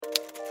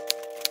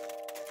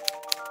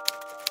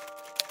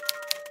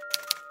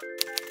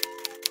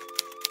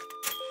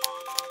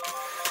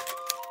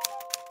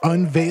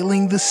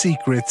unveiling the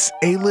secrets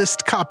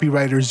A-list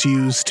copywriters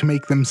use to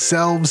make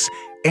themselves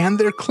and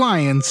their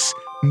clients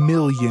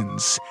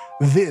millions.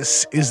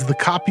 This is the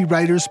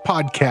Copywriters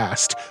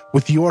Podcast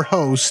with your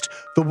host,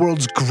 the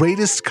world's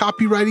greatest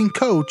copywriting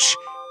coach,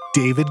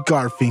 David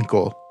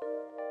Garfinkel.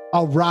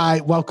 All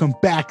right, welcome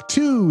back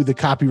to the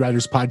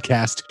Copywriters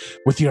Podcast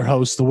with your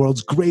host, the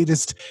world's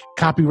greatest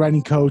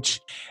copywriting coach,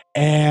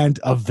 and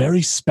a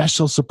very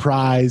special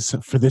surprise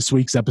for this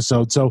week's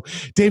episode. So,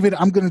 David,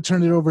 I'm going to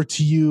turn it over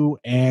to you,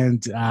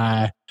 and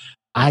I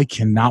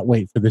cannot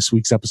wait for this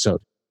week's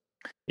episode.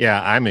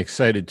 Yeah, I'm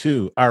excited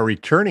too. Our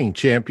returning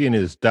champion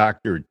is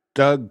Dr.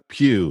 Doug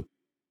Pugh.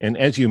 And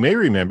as you may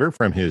remember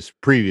from his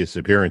previous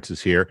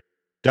appearances here,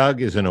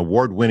 Doug is an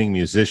award-winning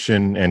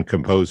musician and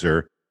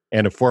composer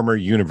and a former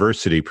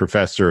university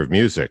professor of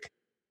music.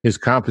 His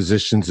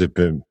compositions have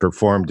been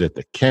performed at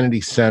the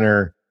Kennedy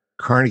Center,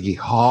 Carnegie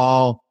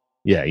Hall.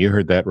 Yeah, you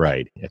heard that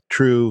right. A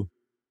true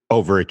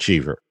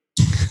overachiever.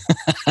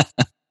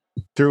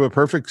 Through a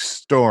perfect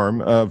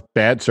storm of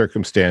bad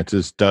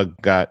circumstances, Doug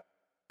got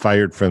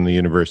fired from the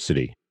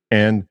university.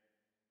 And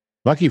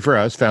lucky for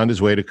us, found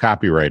his way to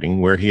copywriting,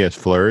 where he has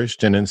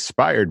flourished and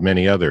inspired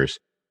many others.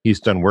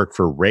 He's done work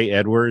for Ray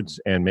Edwards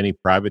and many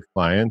private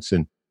clients.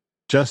 And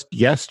just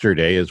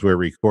yesterday, as we're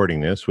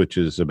recording this, which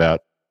is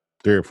about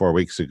 3 or 4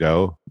 weeks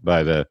ago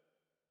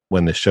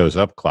when the show's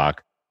up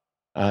clock,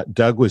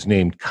 Doug was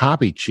named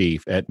copy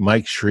chief at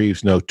Mike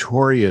Shreve's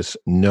notorious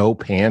No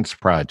Pants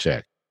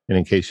project. And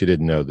in case you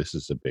didn't know, this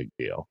is a big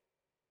deal.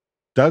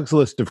 Doug's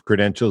list of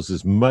credentials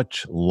is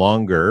much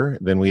longer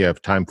than we have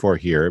time for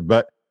here,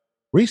 but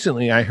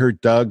recently I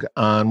heard Doug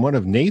on one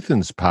of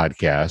Nathan's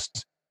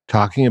podcasts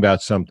talking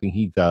about something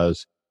he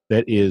does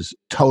that is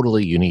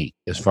totally unique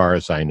as far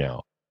as I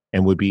know,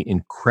 and would be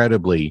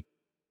incredibly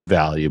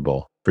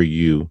valuable for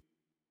you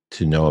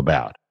to know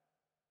about.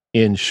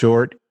 In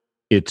short,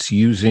 it's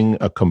using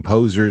a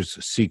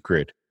composer's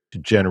secret to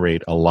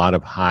generate a lot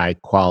of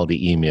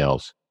high-quality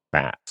emails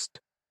fast.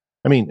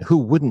 I mean, who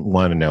wouldn't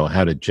want to know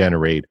how to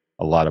generate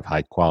a lot of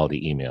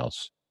high-quality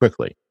emails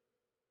quickly?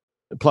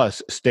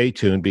 Plus, stay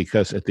tuned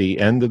because at the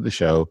end of the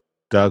show,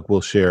 Doug will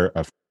share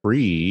a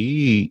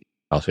free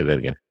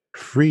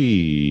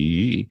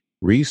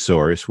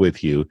resource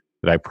with you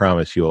that I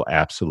promise you'll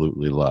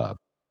absolutely love.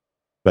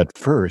 But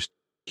first,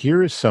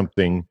 here is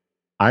something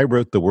I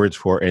wrote the words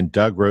for and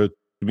Doug wrote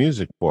the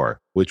music for,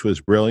 which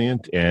was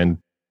brilliant and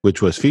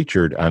which was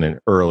featured on an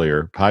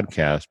earlier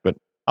podcast, but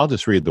I'll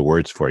just read the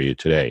words for you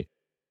today.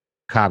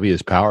 Copy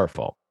is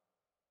powerful.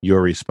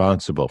 You're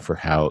responsible for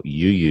how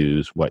you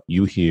use what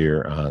you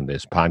hear on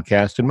this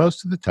podcast, and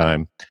most of the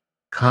time,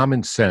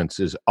 common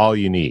sense is all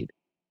you need.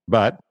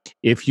 But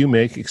if you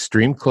make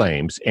extreme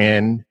claims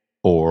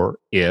or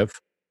if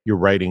you're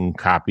writing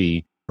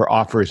copy for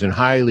offers in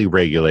highly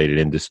regulated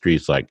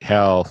industries like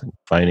health, and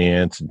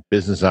finance, and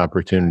business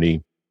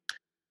opportunity,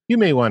 you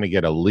may want to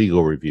get a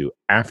legal review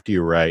after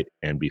you write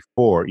and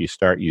before you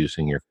start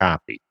using your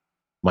copy.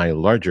 My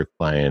larger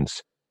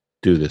clients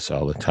do this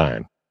all the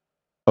time.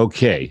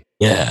 Okay.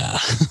 Yeah.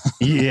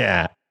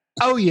 Yeah.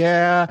 Oh,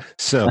 yeah.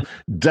 So,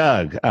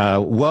 Doug,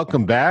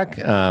 welcome back.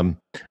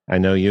 I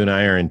know you and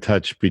I are in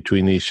touch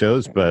between these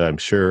shows, but I'm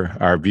sure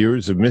our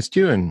viewers have missed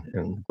you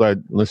and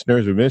glad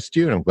listeners have missed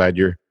you, and I'm glad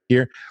you're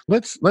here.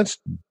 Let's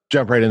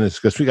jump right in this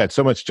because we got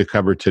so much to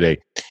cover today.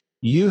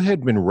 You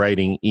had been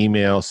writing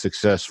emails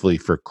successfully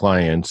for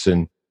clients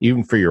and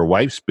even for your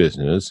wife's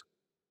business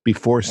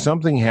before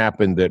something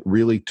happened that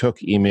really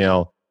took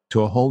email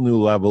to a whole new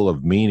level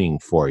of meaning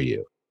for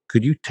you.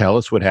 Could you tell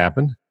us what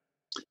happened?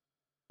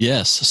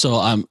 Yes. So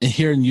I'm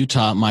here in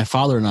Utah. My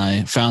father and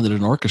I founded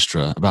an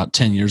orchestra about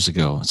 10 years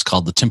ago. It's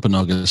called the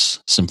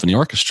Timpanogos Symphony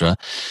Orchestra.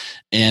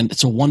 And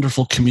it's a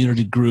wonderful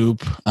community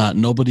group.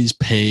 Nobody's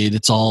paid.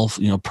 It's all,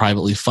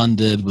 privately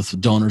funded with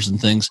donors and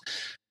things.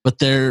 But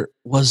there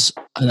was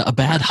a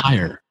bad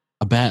hire,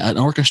 an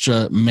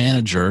orchestra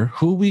manager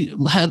who we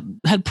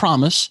had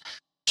promised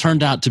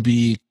turned out to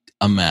be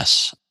a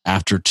mess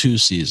after 2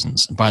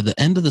 seasons. By the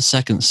end of the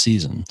second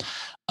season,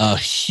 a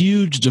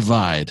huge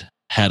divide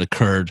had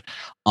occurred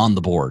on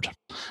the board.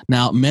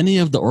 Now, many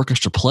of the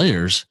orchestra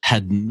players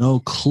had no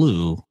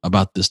clue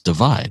about this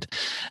divide.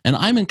 And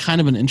I'm in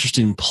kind of an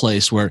interesting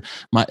place where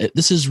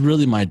this is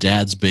really my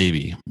dad's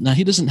baby. Now,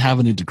 he doesn't have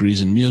any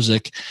degrees in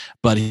music,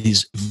 but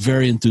he's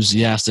very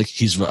enthusiastic.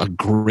 He's a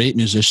great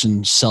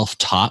musician,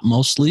 self-taught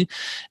mostly.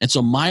 And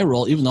so my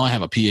role, even though I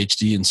have a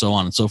PhD and so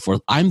on and so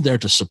forth, I'm there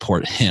to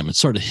support him. It's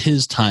sort of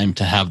his time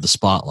to have the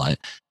spotlight.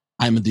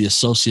 I'm the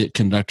associate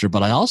conductor,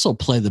 but I also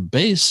play the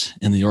bass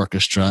in the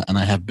orchestra, and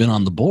I have been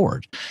on the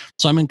board.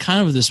 So I'm in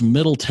kind of this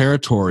middle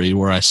territory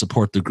where I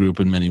support the group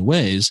in many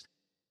ways.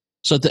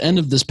 So at the end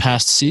of this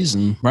past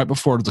season, right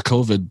before the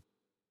COVID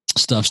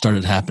stuff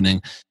started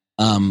happening,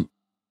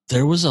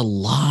 there was a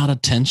lot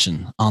of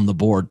tension on the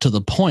board to the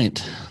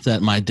point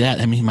that my dad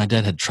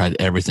had tried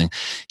everything.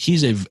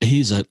 He's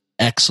an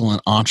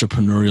excellent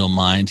entrepreneurial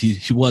mind.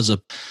 He was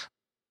a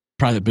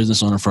private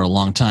business owner for a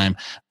long time,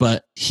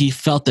 but he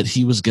felt that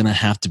he was going to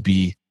have to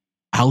be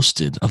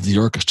ousted of the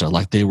orchestra,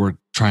 like they were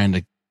trying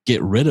to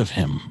get rid of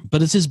him,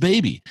 but it's his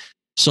baby.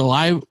 So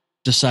I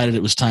decided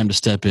it was time to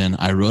step in.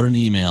 I wrote an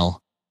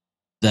email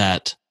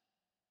that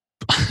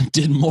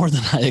did more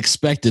than I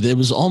expected. It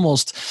was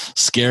almost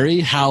scary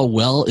how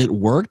well it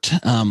worked.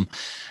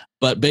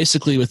 But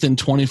basically within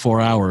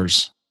 24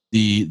 hours,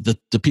 the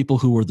people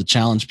who were the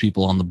challenge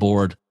people on the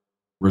board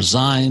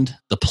resigned.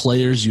 The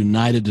players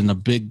united in a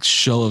big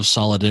show of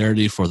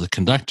solidarity for the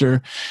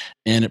conductor,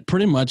 and it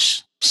pretty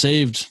much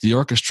saved the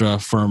orchestra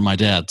for my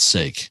dad's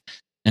sake,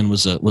 and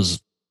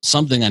was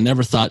something I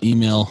never thought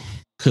email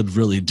could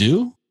really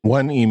do.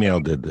 One email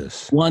did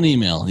this. One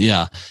email,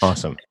 yeah.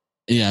 Awesome.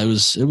 Yeah, it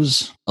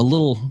was a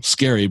little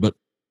scary, but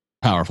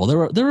powerful.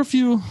 There were a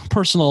few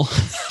personal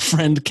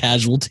friend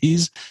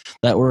casualties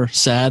that were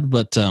sad,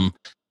 but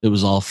it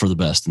was all for the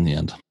best in the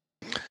end.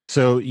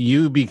 So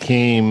you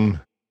became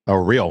a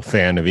real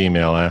fan of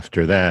email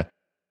after that.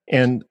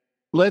 And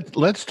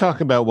let's talk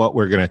about what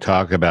we're going to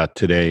talk about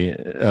today,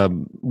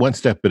 one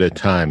step at a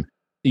time.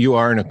 You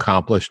are an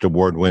accomplished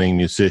award-winning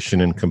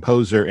musician and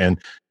composer, and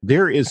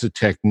there is a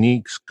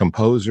technique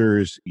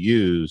composers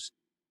use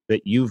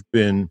that you've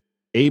been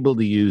able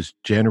to use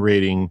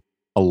generating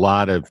a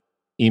lot of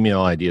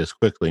email ideas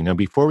quickly. Now,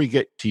 before we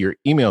get to your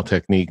email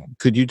technique,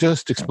 could you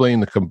just explain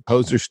the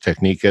composer's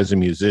technique as a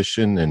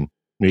musician and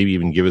maybe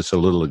even give us a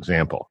little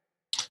example?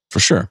 For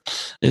sure.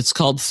 It's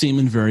called theme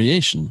and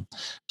variation.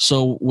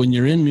 So when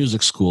you're in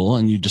music school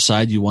and you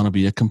decide you want to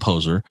be a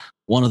composer,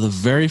 one of the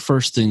very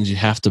first things you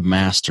have to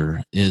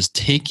master is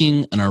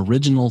taking an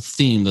original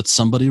theme that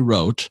somebody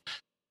wrote,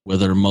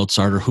 whether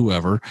Mozart or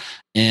whoever,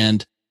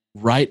 and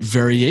write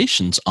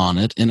variations on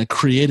it in a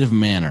creative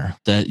manner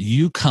that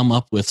you come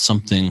up with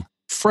something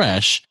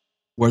fresh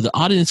where the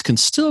audience can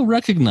still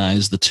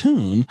recognize the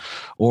tune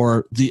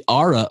or the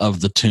aura of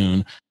the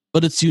tune,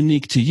 but it's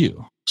unique to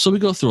you. So we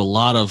go through a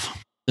lot of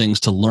things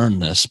to learn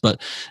this,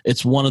 but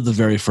it's one of the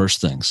very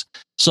first things.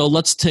 So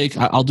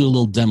I'll do a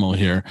little demo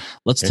here.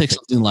 Let's take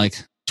something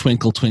like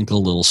Twinkle,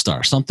 Twinkle, Little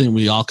Star, something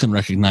we all can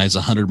recognize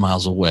 100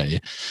 miles away.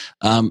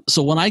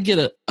 So when I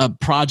get a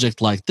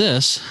project like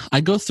this,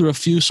 I go through a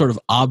few sort of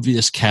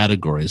obvious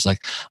categories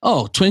like,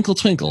 oh, Twinkle,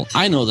 Twinkle,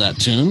 I know that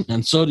tune,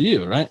 and so do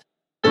you, right?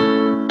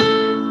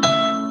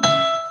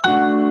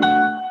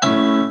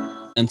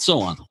 And so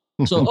on.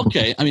 So,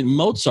 okay, I mean,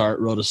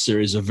 Mozart wrote a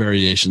series of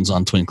variations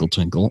on Twinkle,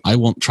 Twinkle. I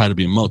won't try to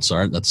be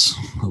Mozart. That's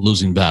a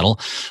losing battle.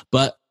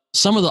 But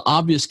some of the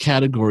obvious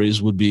categories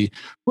would be,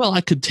 well,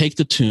 I could take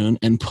the tune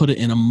and put it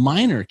in a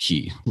minor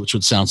key, which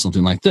would sound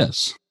something like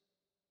this.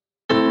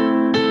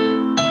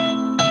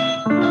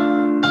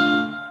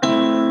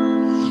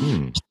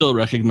 Still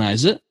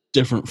recognize it,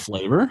 different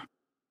flavor.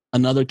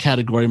 Another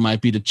category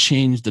might be to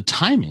change the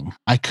timing.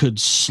 I could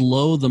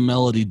slow the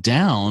melody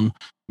down,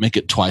 make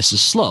it twice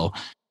as slow.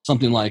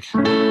 Something like,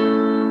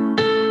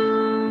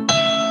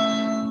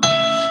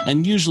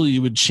 and usually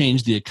you would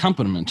change the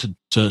accompaniment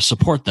to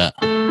support that.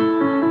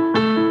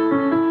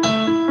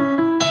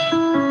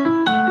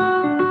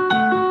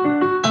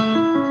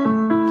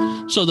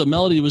 So the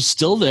melody was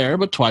still there,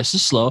 but twice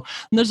as slow.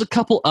 And there's a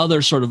couple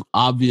other sort of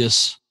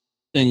obvious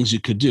things you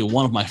could do.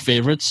 One of my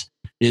favorites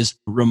is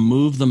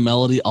remove the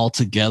melody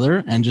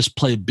altogether and just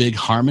play big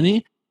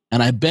harmony.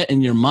 And I bet in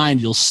your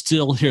mind you'll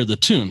still hear the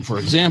tune. For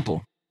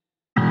example,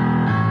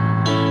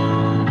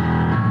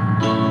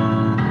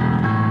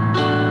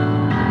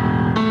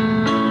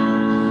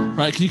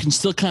 right? You can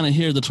still kind of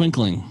hear the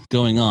twinkling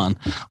going on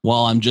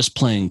while I'm just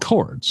playing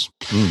chords.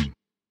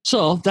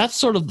 So that's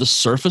sort of the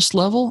surface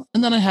level.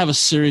 And then I have a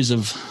series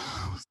of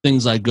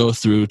things I go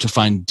through to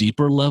find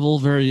deeper level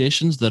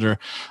variations that are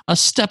a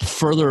step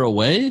further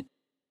away,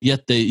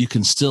 yet you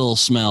can still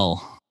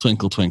smell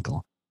Twinkle,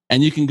 Twinkle.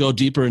 And you can go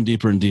deeper and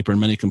deeper and deeper,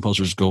 and many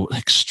composers go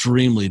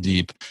extremely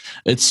deep.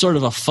 It's sort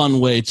of a fun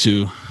way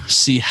to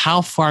see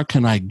how far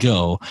can I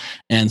go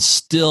and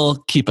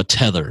still keep a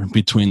tether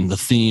between the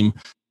theme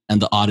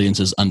and the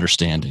audience's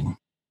understanding.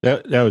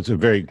 That was a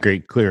very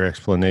great, clear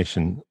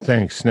explanation.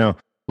 Thanks. Now,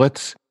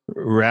 let's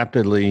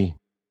rapidly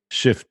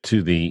shift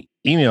to the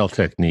email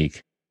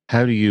technique.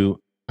 How do you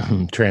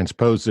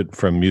transpose it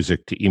from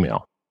music to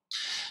email?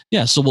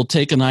 Yeah, so we'll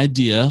take an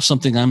idea,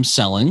 something I'm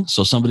selling.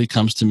 So somebody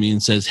comes to me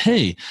and says,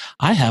 hey,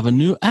 I have a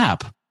new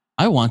app.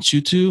 I want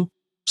you to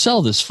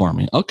sell this for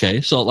me.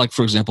 Okay, so like,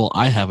 for example,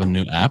 I have a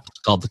new app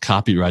called the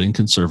Copywriting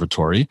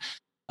Conservatory.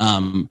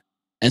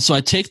 And so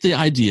I take the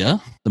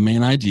idea, the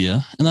main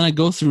idea, and then I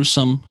go through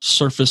some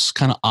surface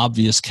kind of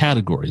obvious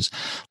categories.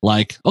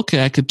 Like,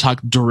 okay, I could talk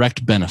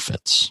direct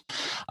benefits.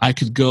 I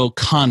could go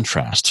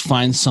contrast,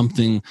 find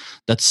something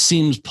that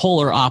seems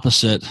polar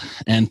opposite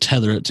and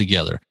tether it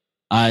together.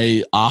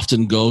 I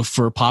often go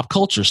for pop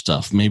culture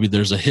stuff. Maybe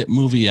there's a hit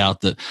movie out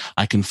that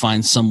I can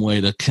find some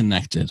way to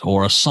connect it,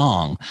 or a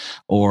song,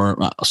 or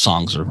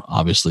songs are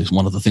obviously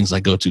one of the things I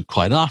go to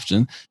quite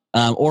often,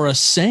 or a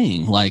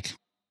saying like,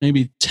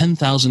 maybe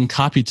 10,000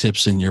 copy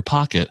tips in your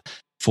pocket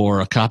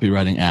for a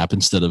copywriting app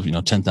instead of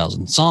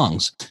 10,000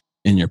 songs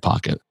in your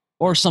pocket,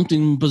 or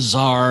something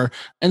bizarre,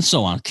 and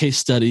so on. Case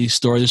study,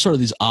 story. There's sort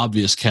of these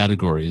obvious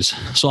categories.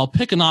 So I'll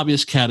pick an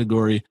obvious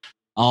category.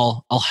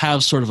 I'll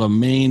have sort of a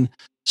main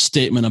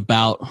statement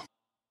about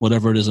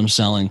whatever it is I'm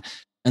selling,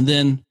 and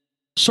then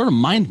sort of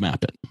mind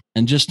map it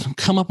and just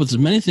come up with as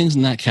many things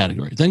in that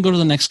category. Then go to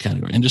the next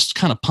category and just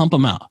kind of pump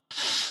them out.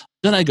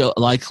 Then I go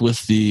like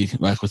with the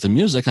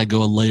music, I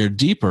go a layer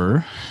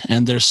deeper,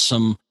 and there's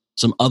some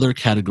other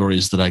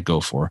categories that I go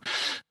for.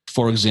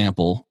 For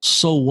example,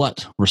 so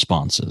what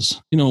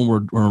responses. When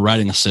we're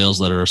writing a sales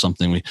letter or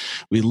something,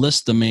 we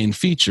list the main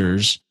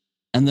features,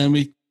 and then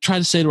we try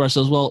to say to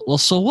ourselves, well,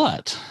 so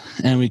what?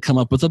 And we come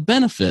up with a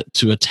benefit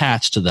to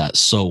attach to that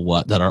so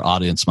what that our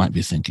audience might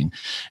be thinking.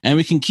 And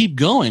we can keep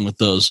going with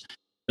those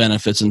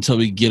benefits until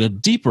we get a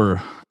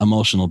deeper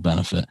emotional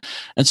benefit.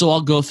 And so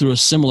I'll go through a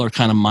similar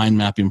kind of mind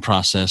mapping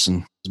process,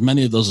 and as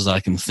many of those as I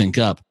can think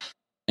up.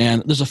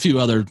 And there's a few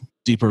other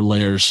deeper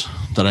layers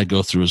that I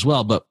go through as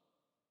well. But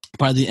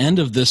by the end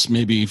of this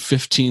maybe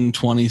 15,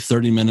 20,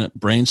 30-minute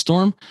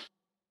brainstorm,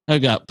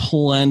 I've got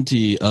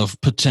plenty of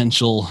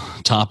potential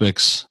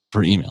topics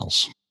for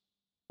emails.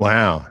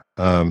 Wow.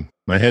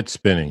 My head's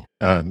spinning.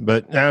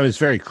 But I was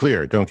very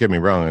clear. Don't get me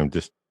wrong. I'm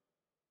just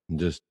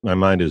my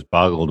mind is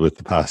boggled with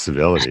the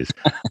possibilities.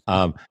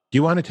 Do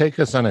you want to take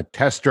us on a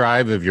test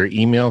drive of your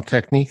email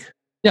technique?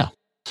 Yeah.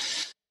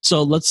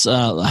 So let's,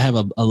 I have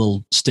a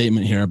little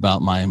statement here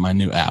about my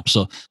new app.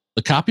 So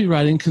the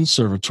Copywriting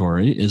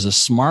Conservatory is a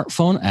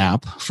smartphone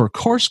app for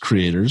course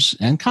creators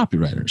and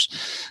copywriters.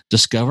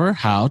 Discover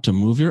how to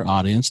move your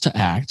audience to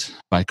act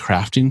by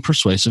crafting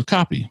persuasive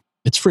copy.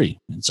 It's free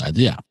inside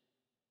the app.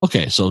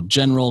 Okay, so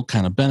general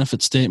kind of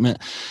benefit statement.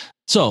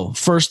 So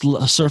first,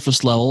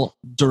 surface level,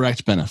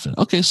 direct benefit.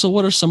 Okay, so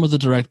what are some of the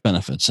direct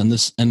benefits? And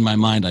this, in my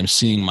mind, I'm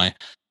seeing my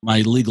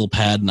legal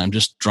pad, and I'm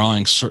just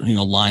drawing certain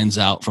lines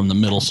out from the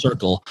middle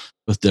circle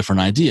with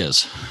different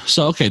ideas.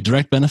 So, okay,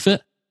 direct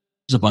benefit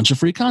is a bunch of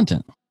free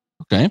content.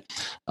 Okay,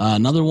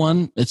 another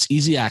one, it's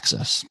easy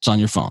access. It's on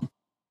your phone.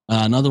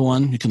 Another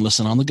one, you can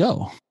listen on the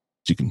go.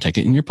 So you can take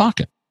it in your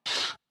pocket.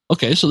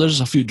 Okay, so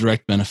there's a few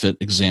direct benefit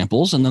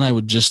examples, and then I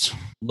would just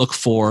look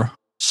for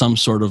some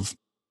sort of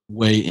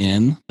way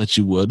in that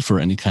you would for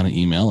any kind of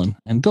email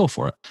and go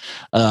for it.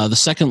 The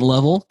second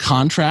level,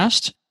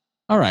 contrast.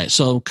 All right,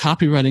 so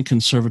Copywriting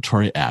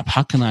Conservatory app.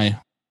 How can I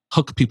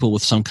hook people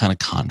with some kind of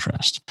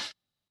contrast?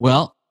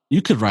 Well,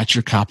 you could write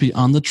your copy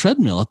on the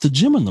treadmill at the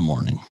gym in the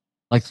morning.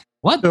 Like,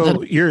 what?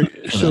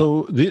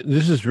 So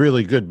this is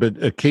really good,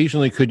 but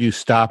occasionally could you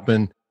stop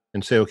and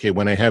say, okay,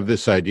 when I have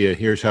this idea,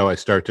 here's how I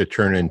start to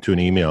turn it into an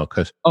email?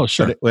 Because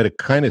sure. What it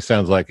kind of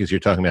sounds like is you're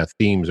talking about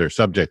themes or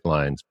subject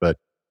lines, but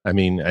I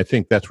mean, I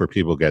think that's where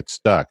people get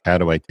stuck. How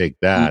do I take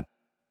that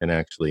and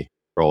actually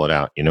roll it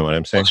out? You know what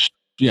I'm saying?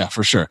 Yeah,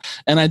 for sure.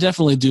 And I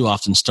definitely do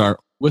often start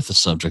with the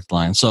subject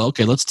line. So,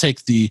 okay, let's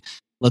take the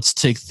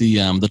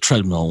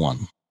treadmill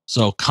one.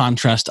 So,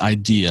 contrast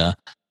idea,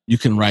 you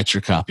can write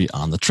your copy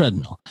on the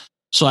treadmill.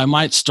 So I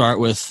might start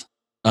with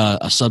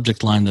a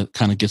subject line that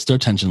kind of gets their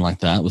attention like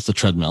that with the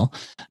treadmill.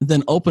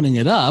 Then opening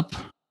it up,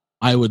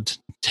 I would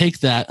take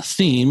that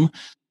theme,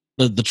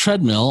 the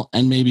treadmill,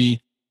 and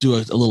maybe do a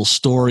little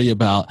story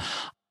about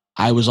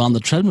I was on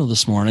the treadmill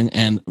this morning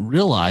and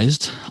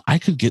realized I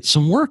could get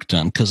some work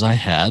done because I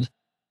had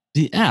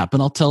the app.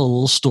 And I'll tell a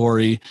little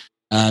story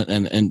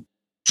and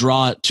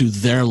draw it to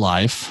their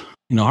life.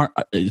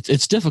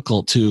 It's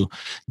difficult to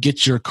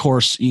get your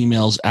course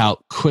emails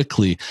out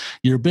quickly.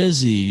 You're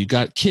busy, you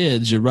got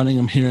kids, you're running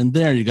them here and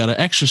there, you got to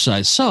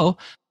exercise. So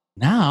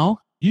now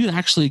you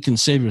actually can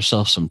save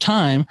yourself some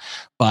time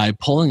by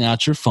pulling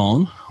out your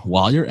phone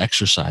while you're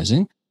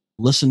exercising,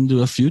 listen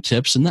to a few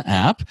tips in the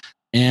app,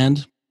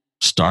 and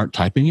start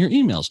typing your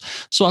emails.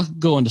 So I'll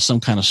go into some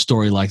kind of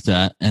story like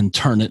that and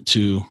turn it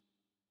to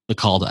the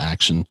call to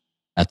action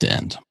at the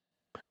end.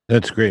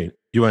 That's great.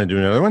 You want to do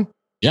another one?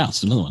 Yeah,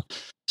 it's another one.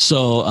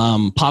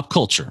 So pop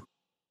culture.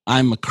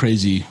 I'm a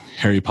crazy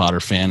Harry Potter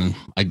fan, and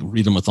I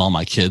read them with all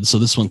my kids. So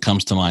this one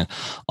comes to mind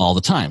all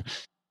the time.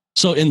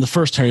 So in the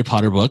first Harry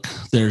Potter book,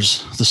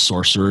 there's the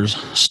Sorcerer's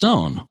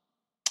Stone.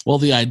 Well,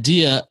 the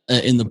idea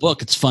in the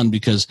book, it's fun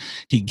because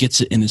he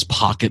gets it in his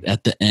pocket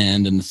at the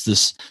end, and it's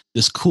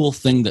this cool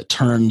thing that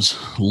turns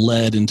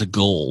lead into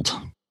gold,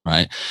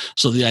 right?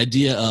 So the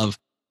idea of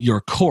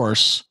your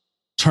course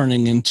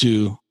turning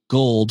into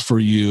gold for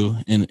you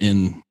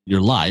in your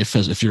life,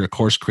 as if you're a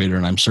course creator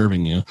and I'm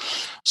serving you.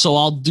 So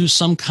I'll do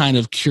some kind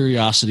of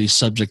curiosity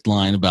subject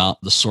line about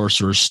the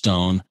Sorcerer's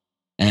Stone,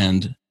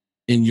 and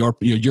in your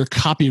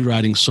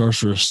copywriting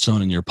Sorcerer's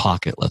Stone in your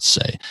pocket, let's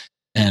say,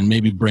 and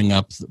maybe bring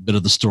up a bit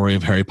of the story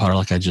of Harry Potter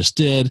like I just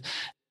did,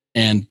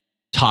 and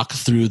talk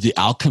through the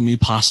alchemy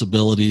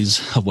possibilities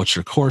of what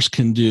your course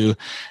can do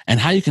and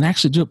how you can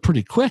actually do it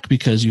pretty quick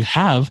because you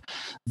have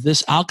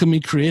this alchemy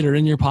creator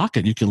in your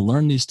pocket. You can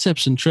learn these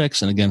tips and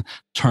tricks and, again,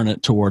 turn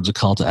it towards a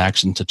call to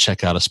action to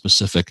check out a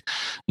specific,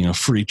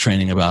 free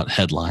training about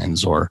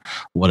headlines or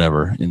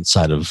whatever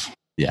inside of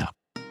the app.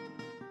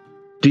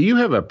 Do you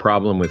have a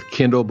problem with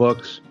Kindle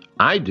books?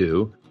 I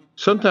do.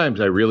 Sometimes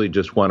I really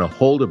just want to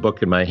hold a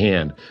book in my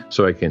hand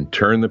so I can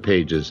turn the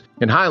pages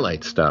and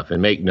highlight stuff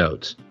and make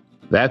notes.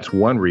 That's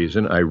one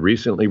reason I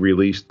recently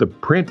released the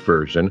print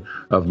version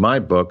of my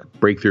book,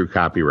 Breakthrough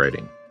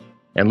Copywriting.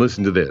 And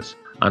listen to this.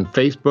 On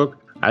Facebook,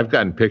 I've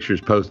gotten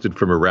pictures posted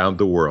from around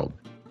the world.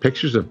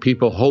 Pictures of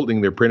people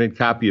holding their printed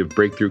copy of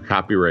Breakthrough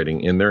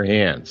Copywriting in their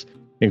hands,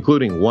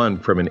 including one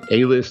from an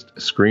A-list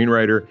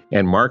screenwriter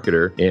and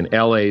marketer in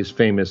LA's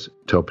famous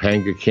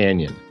Topanga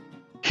Canyon.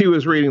 He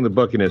was reading the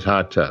book in his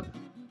hot tub.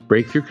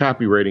 Breakthrough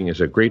Copywriting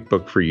is a great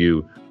book for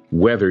you,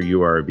 whether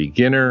you are a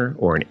beginner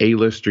or an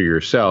A-lister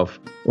yourself,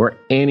 or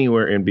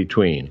anywhere in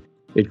between.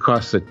 It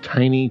costs a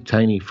tiny,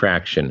 tiny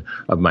fraction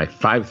of my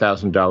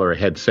 $5,000 a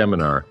head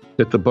seminar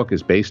that the book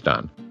is based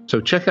on.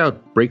 So check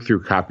out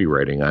Breakthrough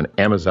Copywriting on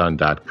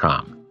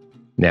Amazon.com.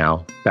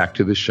 Now, back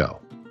to the show.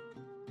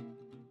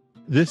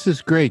 This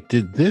is great.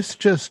 Did this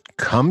just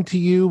come to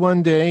you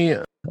one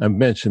day? I've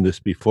mentioned this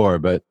before,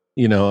 but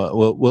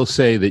we'll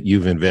say that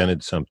you've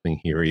invented something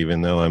here,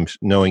 even though I'm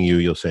knowing you,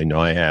 you'll say, no,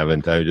 I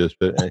haven't.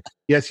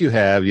 Yes, you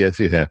have. Yes,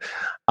 you have.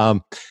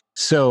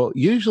 So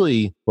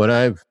usually what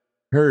I've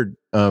heard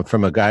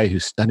from a guy who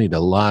studied a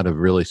lot of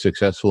really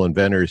successful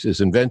inventors is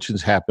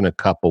inventions happen a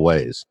couple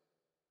ways.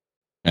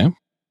 Okay.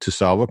 To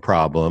solve a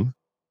problem,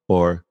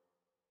 or,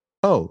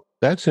 oh,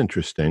 that's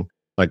interesting.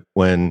 Like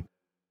when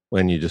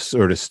you just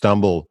sort of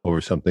stumble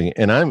over something.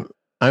 And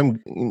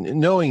I'm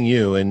knowing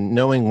you and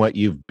knowing what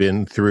you've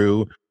been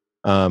through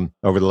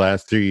over the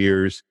last 3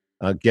 years,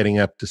 getting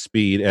up to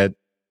speed at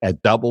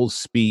double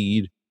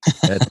speed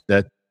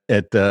at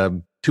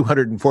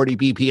 240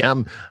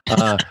 BPM.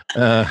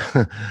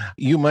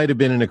 You might have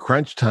been in a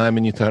crunch time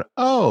and you thought,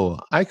 oh,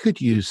 I could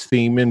use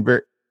theme and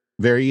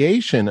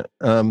variation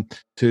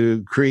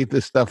to create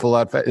this stuff a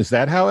lot faster. Is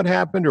that how it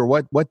happened, or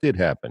what did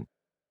happen?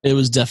 It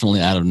was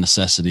definitely out of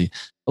necessity.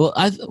 Well,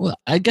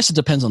 I guess it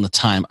depends on the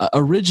time.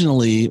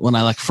 Originally, when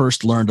I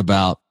first learned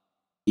about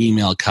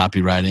email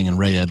copywriting and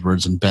Ray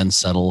Edwards and Ben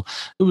Settle,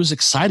 it was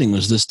exciting. It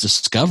was this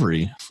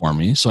discovery for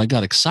me. So I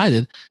got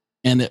excited.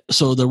 And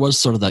so there was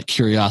sort of that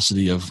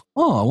curiosity of,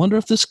 oh, I wonder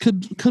if this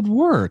could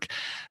work.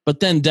 But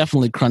then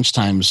definitely crunch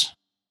times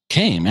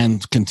came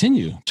and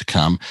continue to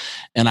come.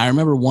 And I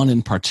remember one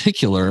in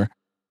particular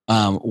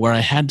where I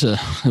had to,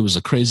 it was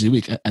a crazy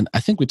week. And I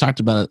think we talked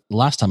about it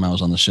last time I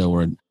was on the show,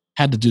 where I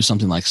had to do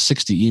something like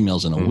 60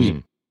 emails in a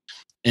week.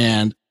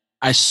 And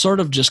I sort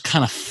of just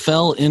kind of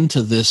fell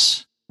into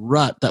this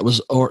rut that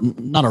was, or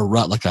not a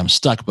rut like I'm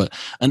stuck, but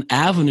an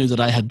avenue that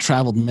I had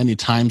traveled many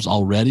times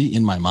already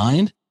in my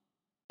mind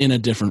in a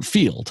different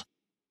field.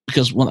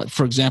 Because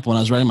for example, when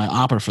I was writing my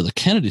opera for the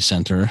Kennedy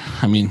Center,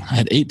 I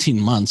had 18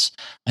 months.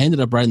 I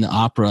ended up writing the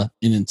opera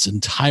in its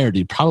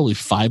entirety, probably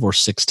 5 or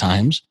 6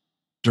 times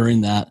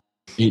during that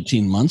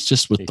 18 months,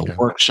 just with the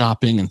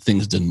workshopping, and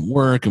things didn't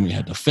work and we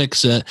had to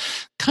fix it.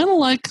 Kind of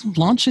like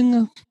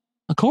launching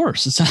a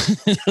course.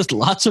 It's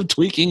lots of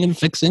tweaking and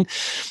fixing,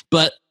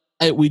 but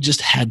we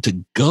just had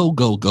to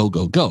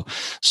go.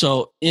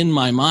 So in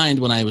my mind,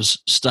 when I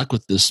was stuck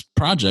with this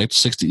project,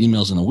 60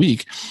 emails in a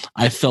week,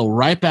 I fell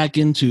right back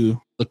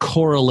into the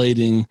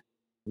correlating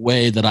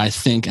way that I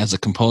think as a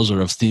composer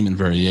of theme and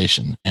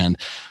variation,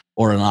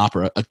 or an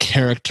opera, a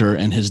character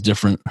and his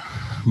different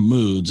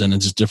moods and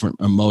his different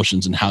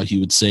emotions and how he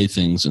would say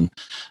things. And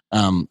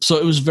so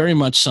it was very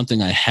much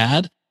something I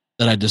had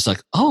that I just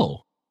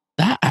oh,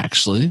 that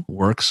actually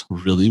works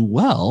really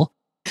well,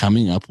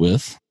 coming up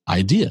with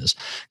ideas.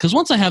 Because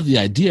once I have the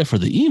idea for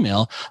the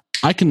email,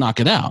 I can knock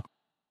it out.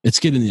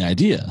 It's getting the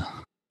idea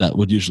that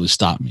would usually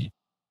stop me.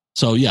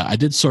 So yeah, I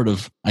did sort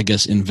of, I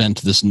guess,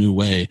 invent this new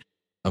way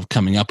of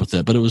coming up with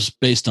it, but it was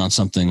based on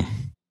something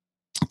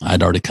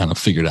I'd already kind of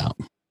figured out.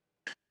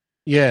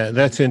 Yeah,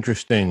 that's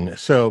interesting.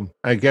 So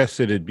I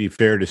guess it'd be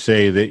fair to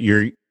say that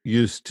you're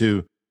used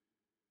to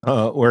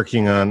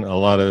working on a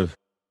lot of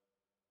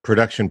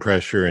production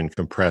pressure and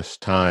compressed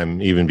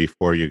time even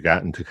before you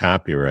got into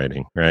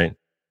copywriting, right?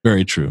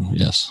 Very true.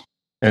 Yes.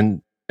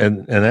 And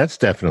that's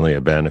definitely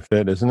a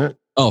benefit, isn't it?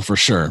 Oh, for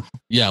sure.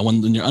 Yeah.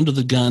 When you're under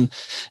the gun,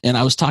 and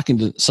I was talking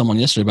to someone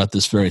yesterday about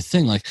this very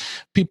thing,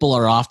 people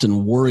are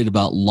often worried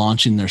about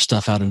launching their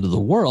stuff out into the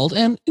world,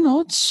 and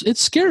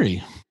it's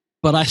scary.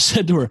 But I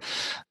said to her,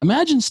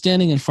 imagine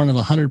standing in front of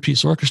a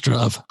 100-piece orchestra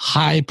of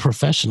high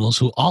professionals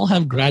who all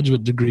have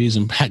graduate degrees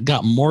and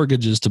got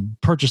mortgages to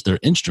purchase their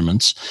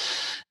instruments,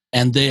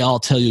 and they all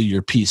tell you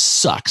your piece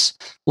sucks.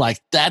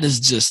 That is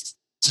just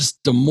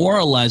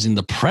demoralizing,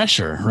 the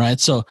pressure, right?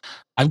 So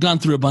I've gone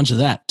through a bunch of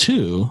that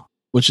too,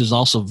 which is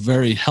also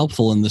very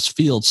helpful in this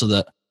field, so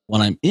that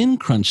when I'm in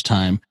crunch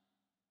time,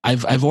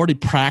 I've already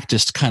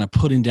practiced kind of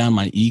putting down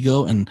my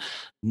ego and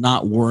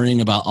not worrying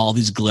about all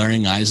these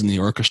glaring eyes in the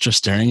orchestra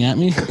staring at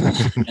me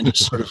and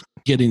just sort of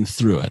getting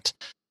through it.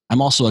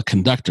 I'm also a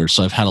conductor,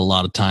 so I've had a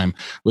lot of time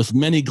with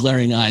many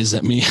glaring eyes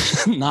at me,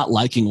 not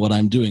liking what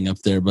I'm doing up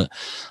there. But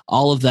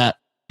all of that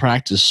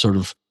practice sort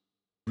of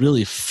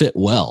really fit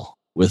well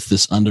with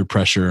this under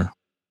pressure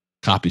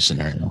copy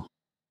scenario.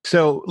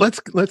 So let's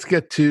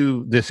get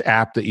to this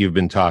app that you've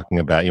been talking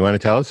about. You want to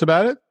tell us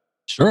about it?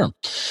 Sure.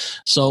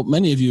 So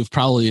many of you have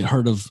probably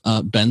heard of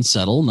Ben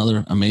Settle,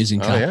 another amazing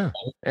copywriter.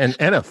 And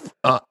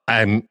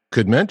I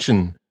could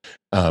mention,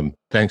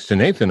 thanks to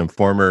Nathan, a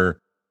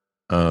former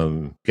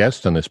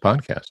guest on this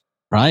podcast.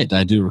 Right.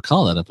 I do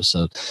recall that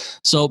episode.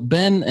 So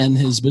Ben and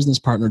his business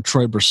partner,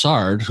 Troy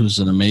Broussard, who's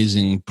an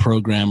amazing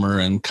programmer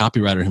and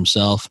copywriter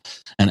himself,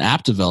 an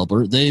app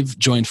developer, they've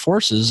joined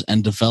forces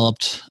and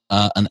developed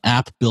an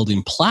app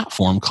building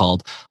platform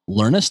called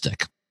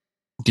Learnistic.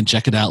 You can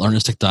check it out,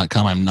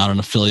 learnistic.com. I'm not an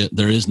affiliate.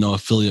 There is no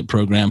affiliate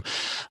program,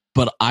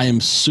 but I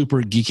am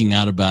super geeking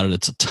out about it.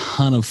 It's a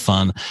ton of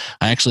fun.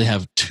 I actually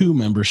have 2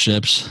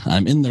 memberships.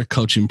 I'm in their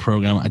coaching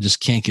program. I just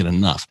can't get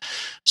enough.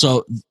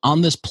 So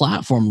on this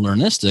platform,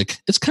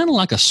 Learnistic, it's kind of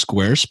like a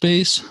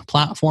Squarespace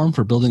platform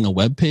for building a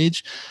web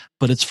page,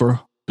 but it's for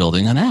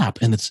building an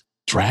app, and it's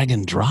drag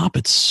and drop.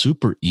 It's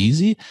super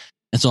easy.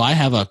 And so I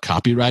have a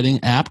copywriting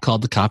app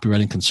called the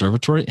Copywriting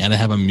Conservatory, and I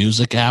have a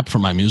music app for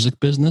my music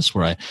business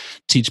where I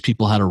teach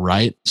people how to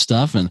write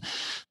stuff. And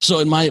so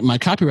in my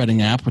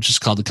copywriting app, which is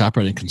called the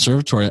Copywriting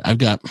Conservatory, I've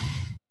got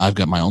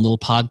my own little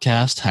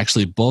podcast.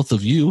 Actually, both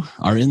of you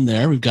are in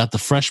there. We've got the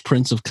Fresh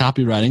Prince of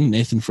Copywriting,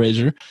 Nathan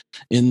Frazier,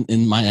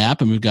 in my app,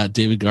 and we've got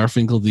David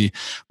Garfinkel,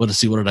 what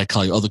did I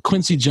call you? Oh, the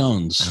Quincy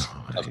Jones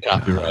of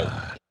copyright.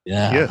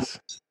 Yeah. Yes.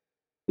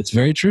 It's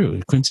very true.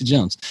 Quincy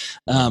Jones.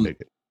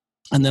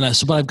 And then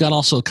but I've got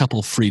also a couple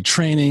of free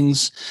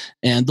trainings.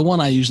 And the one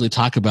I usually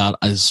talk about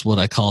is what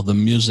I call the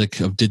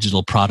music of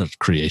digital product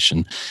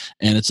creation.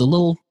 And it's a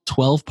little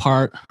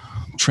 12-part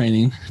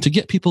training to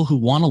get people who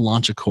want to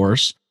launch a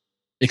course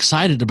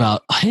excited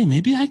about, hey,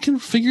 maybe I can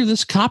figure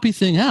this copy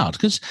thing out.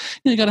 Because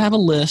you got to have a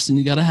list, and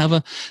you got to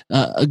have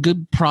a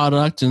good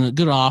product and a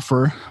good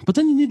offer. But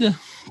then you need to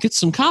get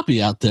some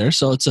copy out there.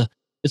 So it's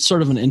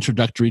sort of an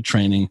introductory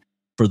training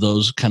for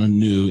those kind of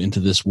new into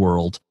this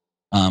world.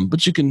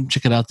 But you can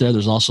check it out there.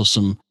 There's also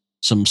some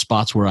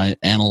spots where I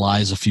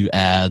analyze a few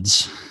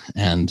ads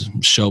and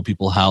show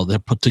people how they're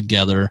put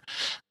together.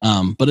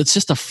 But it's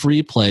just a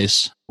free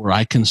place where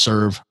I can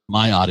serve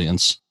my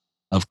audience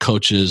of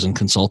coaches and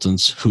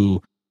consultants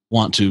who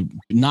want to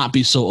not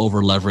be so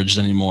over leveraged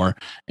anymore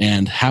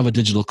and have a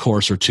digital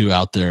course or 2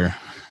 out there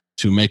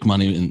to make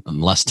money in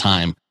less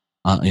time,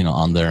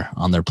 on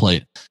their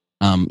plate.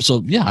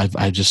 So yeah,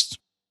 I just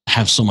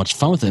have so much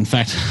fun with it. In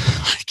fact,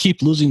 I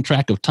keep losing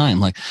track of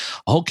time. Like,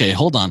 okay,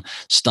 hold on.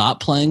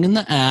 Stop playing in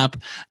the app.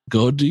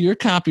 Go do your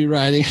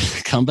copywriting.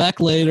 Come back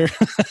later.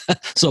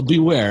 So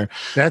beware.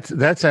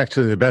 That's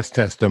actually the best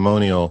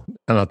testimonial,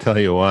 and I'll tell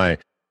you why.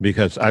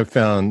 Because I've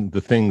found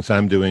the things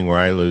I'm doing where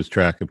I lose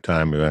track of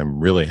time, and I'm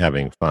really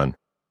having fun.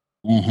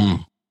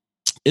 Mm-hmm.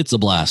 It's a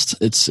blast.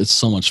 It's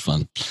so much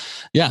fun.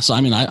 Yeah. So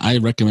I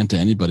recommend to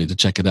anybody to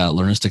check it out.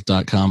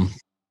 Learnistic.com.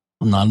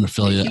 I'm not an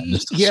affiliate.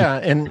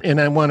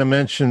 And I want to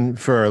mention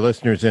for our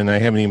listeners, and I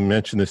haven't even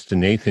mentioned this to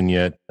Nathan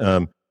yet,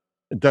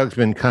 Doug's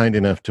been kind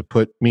enough to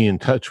put me in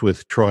touch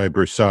with Troy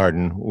Broussard,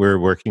 and we're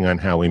working on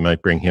how we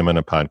might bring him on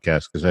a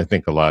podcast, because I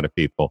think a lot of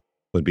people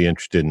would be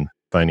interested in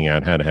finding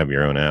out how to have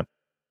your own app.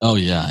 Oh,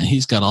 yeah.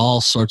 He's got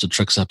all sorts of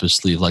tricks up his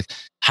sleeve, like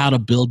how to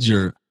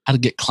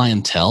get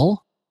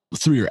clientele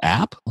through your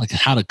app, like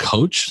how to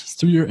coach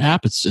through your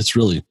app. It's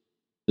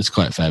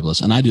quite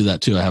fabulous. And I do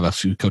that too. I have a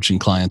few coaching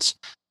clients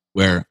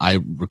where I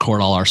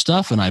record all our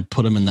stuff and I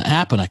put them in the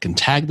app, and I can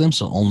tag them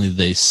so only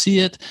they see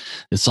it.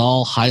 It's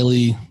all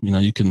highly,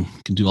 you can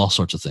do all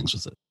sorts of things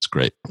with it. It's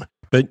great.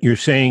 But you're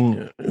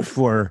saying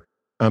for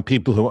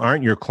people who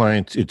aren't your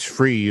clients, it's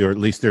free, or at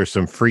least there's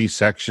some free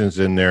sections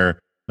in there,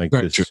 like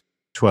Right, this true.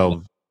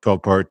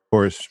 12-part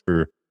course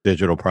for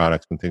digital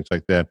products and things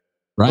like that.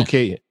 Right.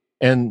 Okay.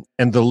 And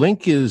the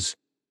link is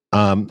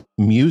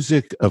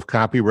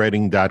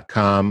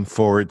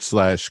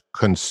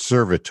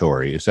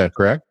musicofcopywriting.com/conservatory. Is that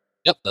correct?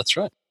 Yep, that's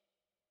right.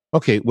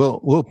 Okay, well,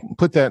 we'll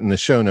put that in the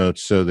show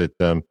notes so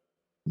that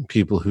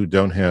people who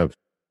don't have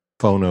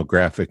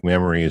phonographic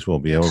memories will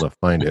be able to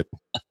find it.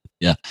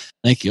 Yeah,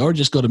 thank you. Or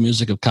just go to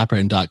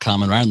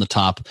musicofcopywriting.com, and right on the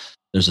top,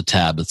 there's a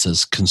tab that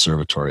says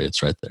Conservatory.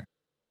 It's right there.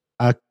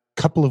 A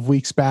couple of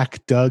weeks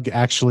back, Doug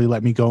actually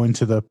let me go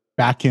into the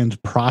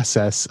back-end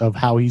process of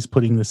how he's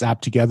putting this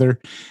app together,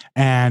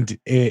 and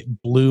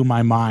it blew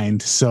my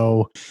mind.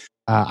 So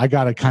I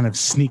got a kind of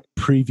sneak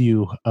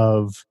preview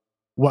of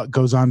what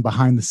goes on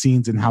behind the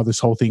scenes and how this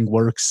whole thing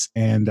works.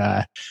 And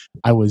I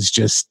was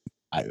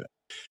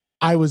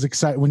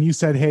excited when you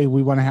said, "Hey, I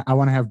want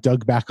to have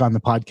Doug back on the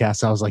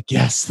podcast." I was like,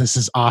 "Yes, this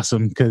is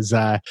awesome," because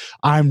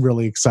I'm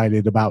really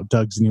excited about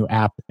Doug's new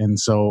app. And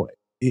so,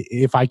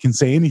 if I can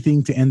say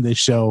anything to end this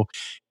show,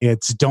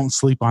 it's don't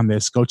sleep on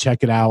this. Go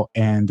check it out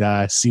and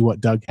see what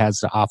Doug has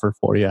to offer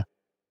for you.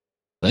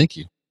 Thank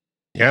you.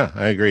 Yeah,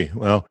 I agree.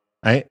 Well,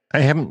 I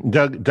haven't,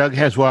 Doug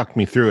has walked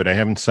me through it. I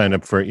haven't signed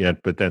up for it yet,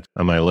 but that's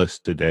on my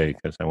list today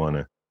because I want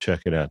to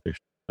check it out. There's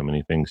so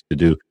many things to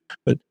do.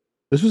 But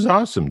this was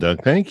awesome,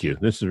 Doug. Thank you.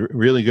 This is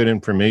really good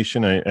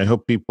information. I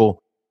hope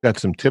people got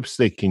some tips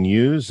they can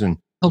use, and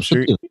I'm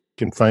sure you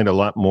can find a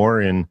lot more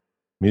in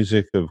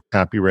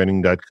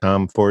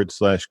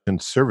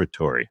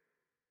musicofcopywriting.com/conservatory.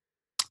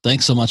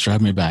 Thanks so much for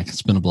having me back.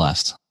 It's been a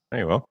blast.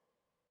 Very well.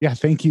 Yeah,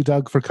 thank you,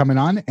 Doug, for coming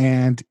on.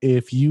 And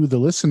if you, the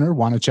listener,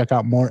 want to check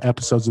out more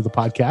episodes of the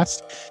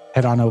podcast,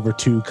 head on over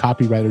to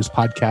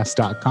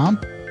copywriterspodcast.com.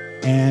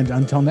 And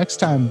until next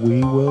time,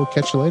 we will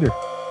catch you later.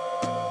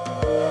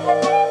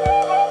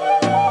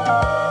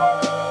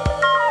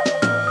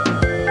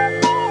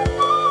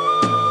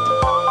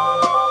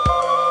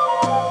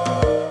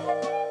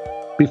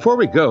 Before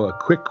we go, a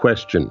quick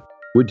question.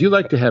 Would you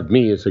like to have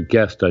me as a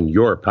guest on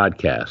your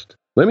podcast?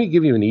 Let me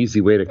give you an easy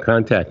way to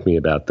contact me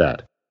about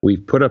that.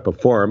 We've put up a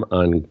form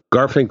on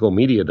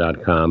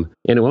garfinkelmedia.com,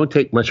 and it won't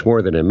take much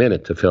more than a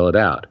minute to fill it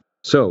out.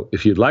 So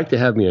if you'd like to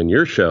have me on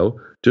your show,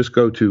 just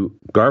go to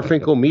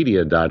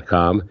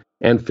garfinkelmedia.com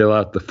and fill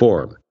out the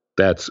form.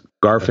 That's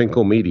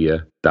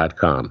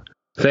garfinkelmedia.com.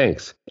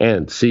 Thanks,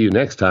 and see you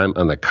next time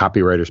on the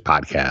Copywriters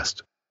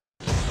Podcast.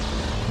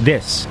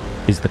 This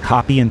is the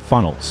Copy and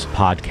Funnels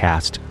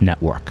Podcast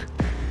Network.